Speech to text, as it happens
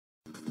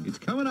It's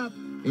coming up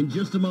in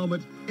just a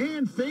moment,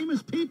 and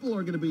famous people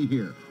are going to be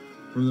here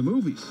from the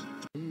movies.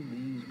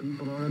 These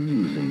people are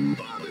amusing.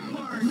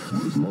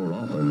 More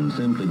often,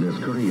 simply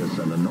discourteous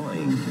and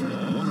annoying.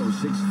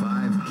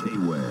 106.5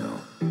 KWHL.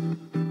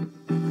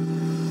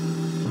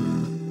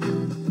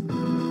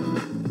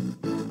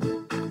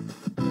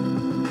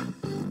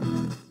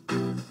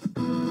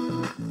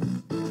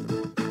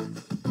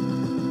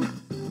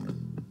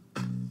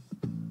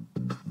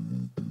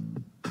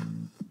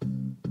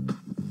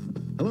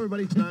 Hello,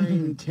 everybody. It's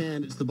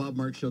 9:10. It's the Bob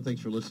Marks Show.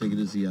 Thanks for listening. It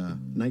is the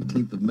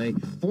 19th of May.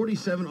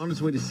 47 on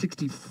its way to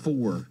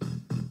 64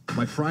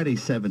 by Friday,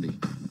 70.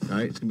 All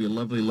right, it's going to be a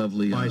lovely,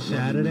 lovely... By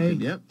Saturday,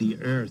 weekend. Yep. the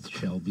earth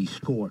shall be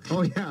scorched.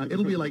 Oh, yeah.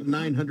 It'll be like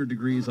 900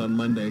 degrees on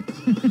Monday.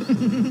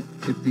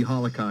 If the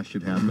Holocaust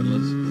should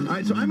happen. All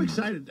right, so I'm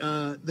excited.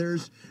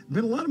 There's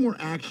been a lot more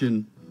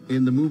action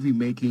in the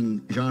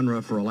movie-making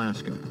genre for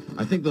Alaska.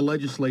 I think the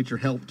legislature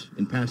helped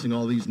in passing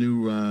all these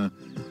new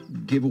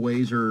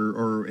giveaways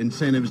or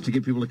incentives to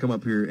get people to come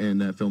up here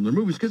and film their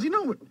movies. Because you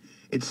know what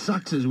it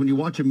sucks is when you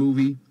watch a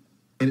movie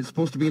and it's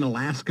supposed to be in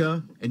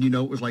Alaska and you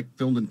know it was like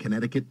filmed in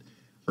Connecticut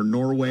or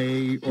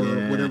Norway or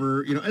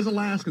whatever. You know, as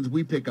Alaskans,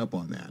 we pick up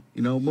on that.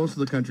 You know, most of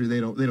the country,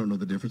 they don't know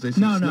the difference. They see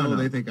snow,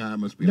 they think, it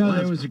must be Alaska.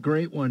 There was a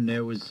great one.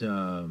 There was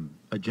a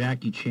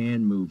Jackie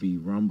Chan movie,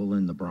 Rumble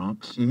in the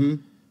Bronx,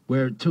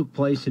 where it took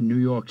place in New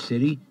York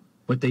City,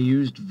 but they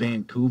used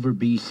Vancouver,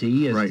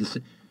 BC as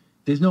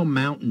there's no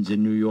mountains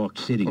in New York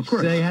City. Of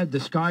course. They had the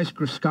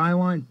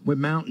skyline with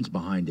mountains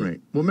behind it. Right.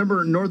 Well,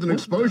 remember, Northern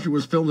Exposure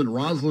was filmed in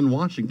Roslyn,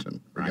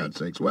 Washington, for God's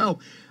sakes. Well,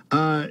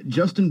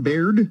 Justin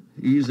Baird,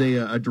 he's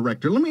a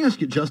director. Let me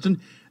ask you, Justin,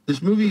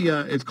 this movie,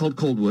 it's called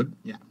Coldwood.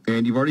 Yeah.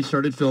 And you've already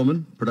started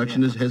filming.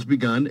 Production has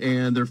begun,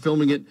 and they're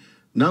filming it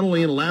not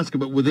only in Alaska,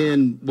 but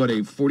within, a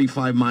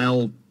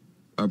 45-mile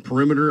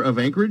perimeter of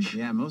Anchorage?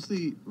 Yeah,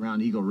 mostly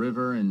around Eagle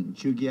River and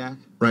Chugiak.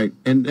 Right.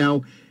 And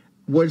now,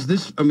 was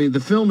this,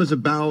 the film is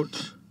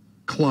about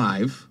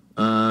Clive,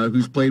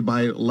 who's played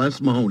by Les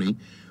Mahoney,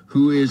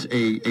 who is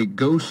a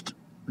ghost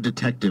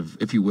detective,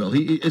 if you will.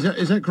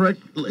 Is that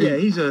correct? Yeah,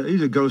 he's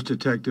a ghost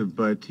detective,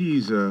 but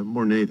he's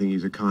more than anything,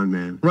 he's a con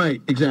man.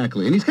 Right,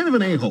 exactly. And he's kind of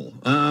an a-hole,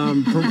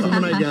 from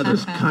what I gather.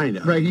 Kind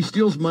of. Right, he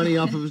steals money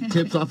off of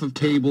tips off of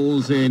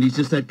tables, and he's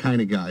just that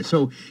kind of guy.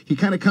 So he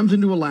kind of comes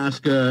into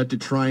Alaska to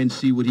try and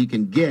see what he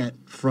can get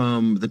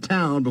from the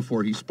town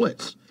before he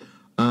splits.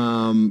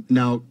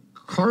 Now,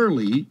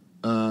 Carly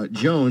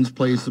Jones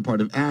plays the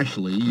part of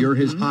Ashley. You're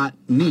his hot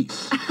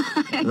niece,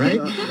 right?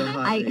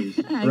 I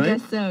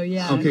guess so,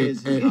 yeah. Okay.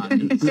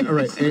 All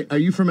right. Are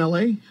you from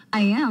L.A.? I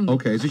am.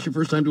 Okay. Is this your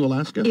first time to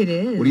Alaska? It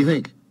is. What do you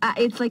think?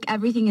 It's like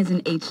everything is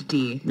in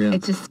HD. Yeah.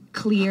 It's just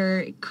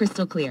clear,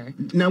 crystal clear.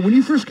 Now, when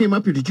you first came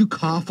up here, did you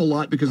cough a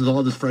lot because of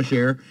all this fresh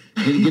air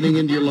getting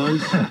into your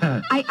lungs?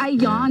 I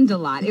yawned a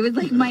lot. It was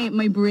like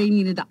my brain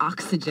needed the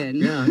oxygen.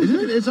 Yeah. Isn't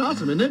it? It's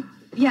awesome, isn't it?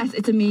 Yes,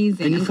 it's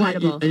amazing. And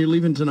incredible. And you're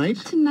leaving tonight?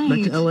 Tonight.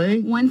 Back to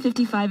L.A.?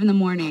 1:55 in the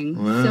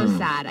morning. Wow. So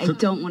sad. I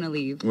don't want to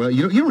leave. Well,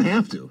 you don't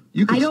have to.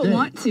 You can I don't stay.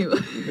 want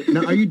to.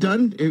 Now, are you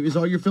done? Is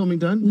all your filming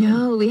done?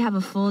 No, we have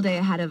a full day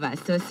ahead of us.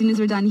 So as soon as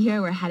we're done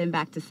here, we're heading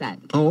back to set.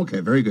 Oh, okay.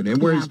 Very good.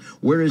 And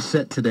where is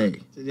set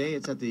today? Today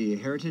it's at the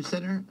Heritage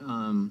Center.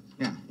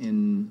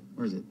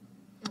 Where is it?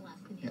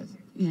 Yes.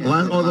 Yeah.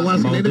 The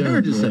Alaska Native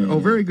Heritage Center. Yeah. Oh,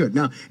 very good.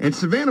 Now, and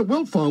Savannah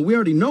Wilfong, we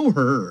already know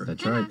her.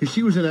 That's right. Because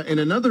she was in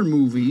another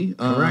movie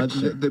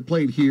that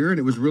played here, and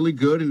it was really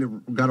good, and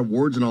it got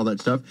awards and all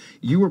that stuff.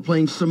 You were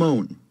playing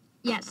Simone.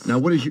 Yes. Now,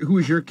 who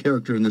is your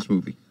character in this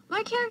movie?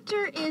 My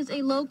character is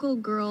a local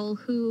girl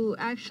who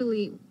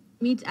actually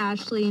meets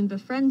Ashley and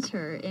befriends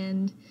her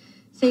and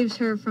saves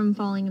her from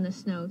falling in the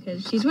snow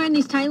because she's wearing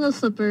these tiny little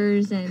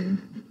slippers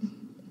and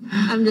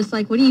I'm just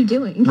like, what are you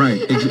doing? Right.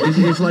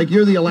 It's like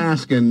you're the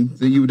Alaskan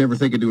that you would never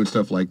think of doing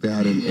stuff like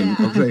that.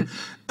 Okay.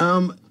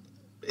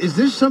 Is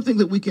this something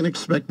that we can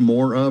expect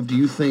more of, do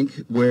you think,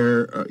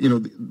 where,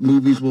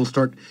 movies will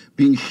start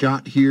being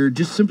shot here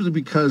just simply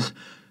because,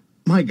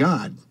 my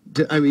God,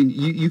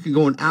 you can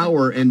go an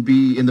hour and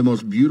be in the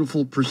most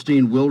beautiful,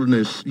 pristine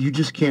wilderness. You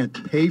just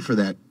can't pay for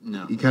that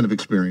kind of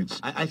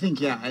experience. I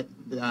think,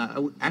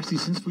 actually,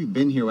 since we've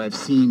been here,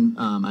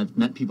 I've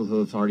met people who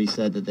have already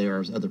said that there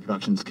are other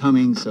productions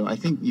coming, so I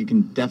think you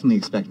can definitely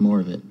expect more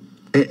of it.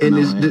 And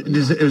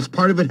does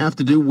part of it have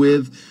to do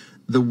with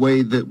the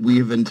way that we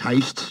have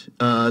enticed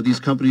these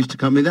companies to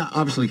come in? That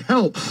obviously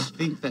helps. I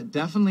think that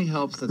definitely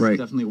helps. That's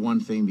definitely one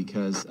thing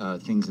because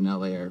things in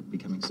LA are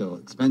becoming so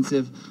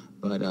expensive.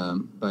 But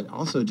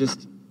also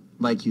just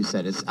like you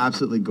said, it's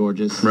absolutely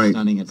gorgeous,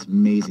 stunning. It's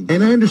amazing.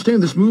 And I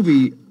understand this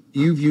movie.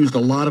 You've used a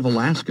lot of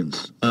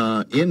Alaskans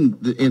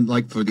in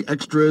like for the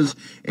extras,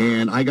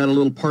 and I got a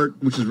little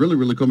part, which is really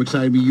really cool. I'm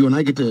excited. You and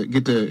I get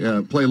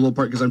to play a little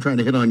part because I'm trying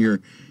to hit on your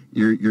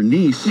your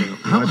niece.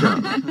 How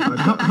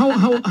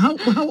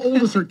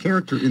old is her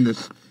character in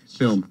this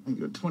film?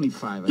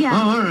 25. Yeah.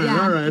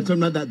 Oh, all right. So I'm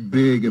not that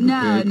big of a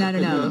pig.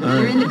 No.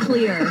 They're in the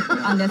clear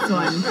on this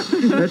one.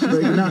 That's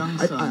right. Now,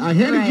 I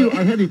handed you.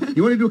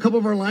 You want to do a couple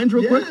of our lines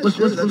real quick? Let's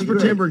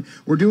pretend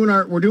we're doing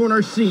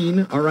our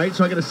scene. All right.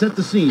 So I got to set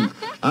the scene.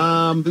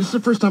 This is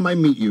the first time I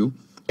meet you.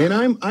 And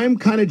I'm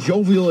kind of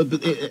jovial. Well,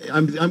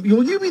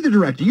 you be the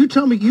director. You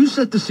tell me. You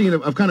set the scene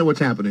of kind of what's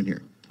happening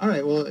here. All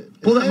right. Well,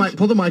 pull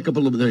the mic up a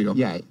little bit. There you go.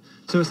 Yeah.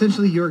 So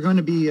essentially, you're going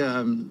to be,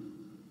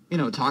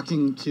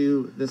 talking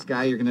to this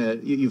guy.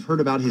 You've heard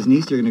about his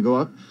niece. You're going to go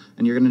up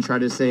and you're going to try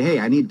to say, "Hey,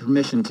 I need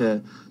permission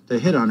to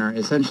hit on her."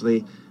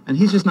 Essentially. And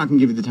he's just not going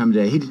to give you the time of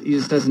day. He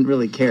just doesn't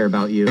really care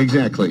about you.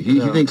 Exactly. He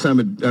thinks I'm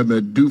a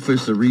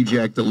doofus, a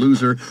reject, a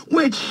loser,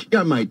 which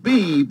I might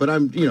be, but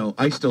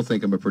I still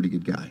think I'm a pretty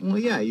good guy. Well,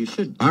 yeah, you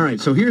should. All right,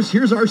 so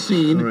here's our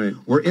scene. Right.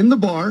 We're in the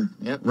bar,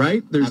 Yep.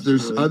 right?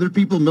 There's other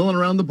people milling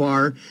around the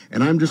bar,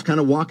 and I'm just kind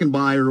of walking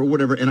by or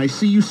whatever, and I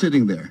see you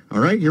sitting there. All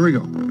right, here we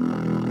go.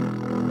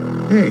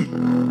 Hey,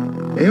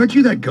 aren't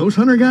you that ghost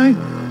hunter guy?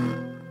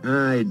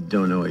 I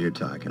don't know what you're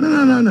talking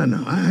about.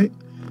 No.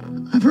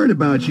 I've heard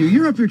about you.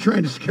 You're up here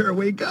trying to scare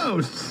away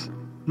ghosts.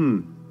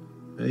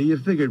 You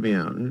figured me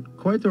out.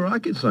 Quite the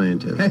rocket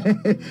scientist.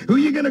 Who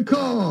you gonna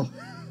call?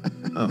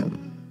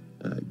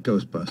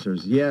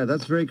 Ghostbusters. Yeah,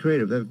 that's very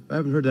creative. I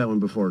haven't heard that one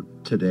before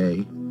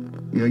today.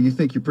 You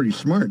think you're pretty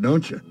smart,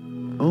 don't you?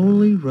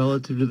 Only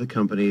relative to the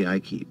company I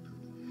keep.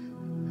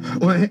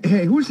 Well,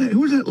 hey, who's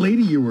that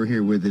lady you were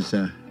here with? Is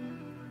that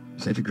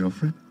your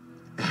girlfriend?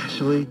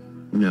 Actually,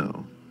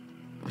 no.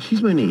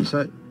 She's my niece.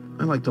 I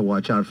like to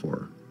watch out for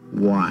her.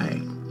 Why?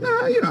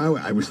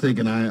 I was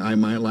thinking I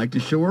might like to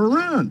show her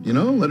around,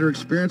 let her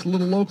experience a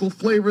little local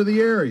flavor of the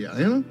area,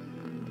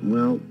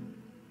 Well,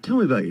 tell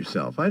me about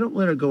yourself. I don't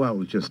let her go out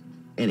with just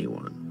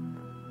anyone.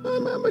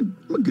 I'm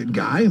a good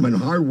guy. I'm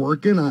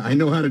hardworking. I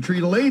know how to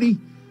treat a lady.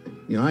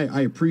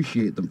 I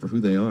appreciate them for who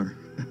they are.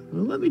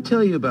 Well, let me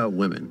tell you about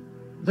women.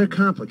 They're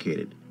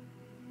complicated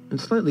and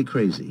slightly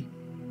crazy.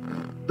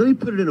 Let me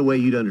put it in a way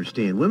you'd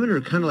understand. Women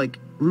are kind of like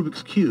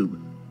Rubik's Cube.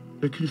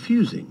 They're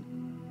confusing,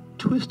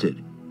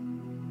 twisted,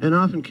 and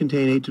often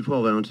contain 8 to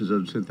 12 ounces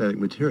of synthetic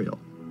material.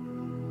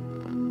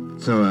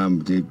 So,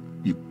 do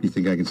you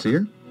think I can see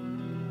her?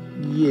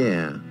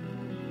 Yeah.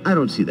 I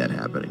don't see that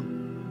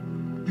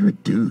happening. You're a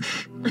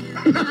douche. That's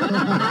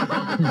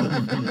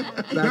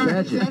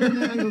it.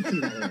 I don't see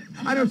that.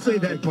 I don't say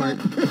that part.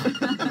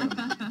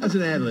 That's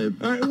an ad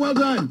lib. All right, well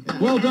done.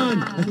 Well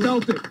done. I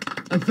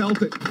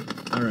felt it.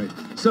 All right.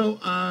 So,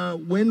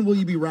 when will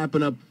you be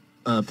wrapping up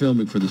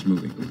filming for this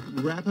movie?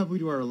 Wrap up, we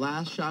do our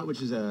last shot,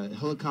 which is a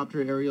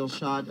helicopter aerial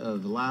shot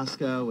of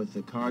Alaska with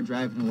the car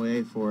driving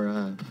away for,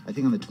 I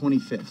think on the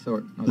 25th,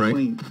 or Right.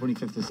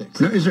 25th to 6th.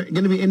 Now, is there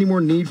going to be any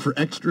more need for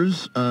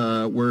extras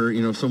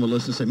where, someone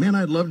listens and say, man,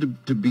 I'd love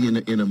to be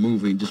in a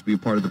movie and just be a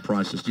part of the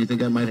process? Do you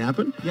think that might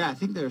happen? Yeah, I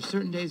think there are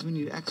certain days we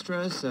need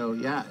extras, so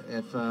yeah,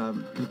 if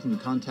you can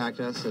contact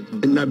us.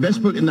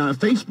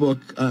 Facebook,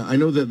 I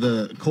know that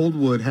the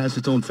Coldwood has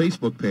its own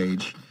Facebook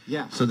page.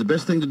 Yeah. So the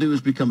best thing to do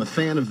is become a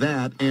fan of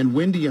that. And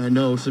Wendy, I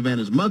know,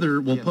 Savannah's mother,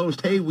 will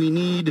post, hey, we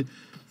need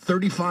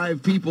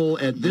 35 people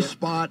at this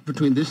spot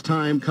between this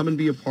time. Come and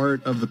be a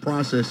part of the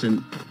process.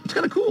 And it's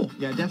kind of cool.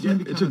 Yeah,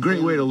 definitely. It's a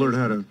great way to learn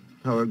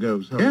how it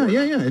goes. Yeah.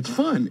 It's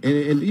fun.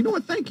 And you know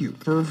what? Thank you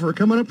for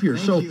coming up here.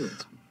 Thank you.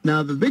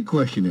 Now the big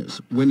question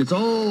is, when it's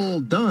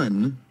all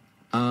done,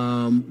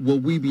 will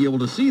we be able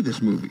to see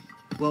this movie?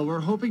 Well, we're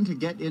hoping to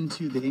get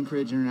into the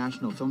Anchorage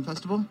International Film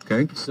Festival.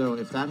 Okay. So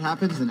if that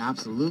happens, then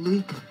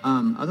absolutely.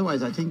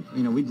 Otherwise, I think,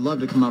 we'd love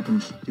to come up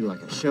and do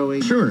like a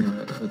showing. Sure.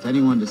 With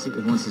anyone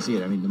who wants to see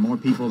it. I mean, the more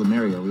people, the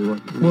merrier.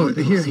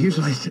 Here's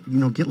what I said.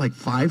 Get like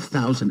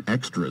 5,000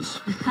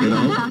 extras.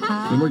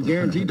 And we're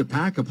guaranteed to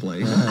pack a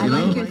place. I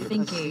like your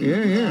thinking.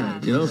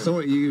 Yeah.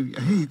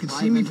 You can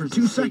see me for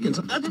 2 seconds.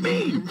 That's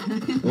me.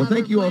 Well,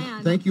 thank you all.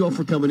 Thank you all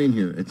for coming in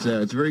here. It's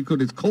very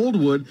cool. It's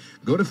Coldwood.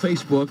 Go to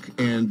Facebook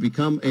and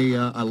become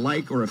a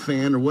like or a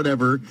fan or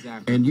whatever,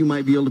 and you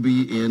might be able to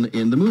be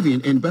in the movie.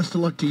 And best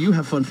of luck to you.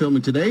 Have fun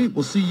filming today.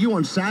 We'll see you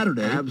on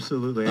Saturday.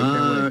 Absolutely. I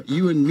can't wait.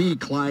 You and me,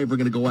 Clive, are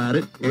going to go at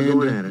it. We're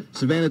going at it.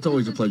 Savannah, it's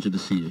always a pleasure to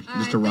see you.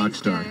 Just a rock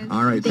star. Guys.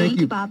 All right. Thank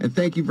you, Bob. And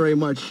thank you very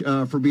much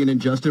for being in,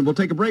 Justin. We'll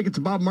take a break. It's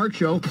a Bob Mark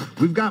Show.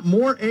 We've got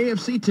more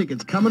AFC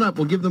tickets coming up.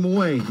 We'll give them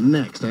away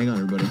next. Hang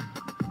on, everybody.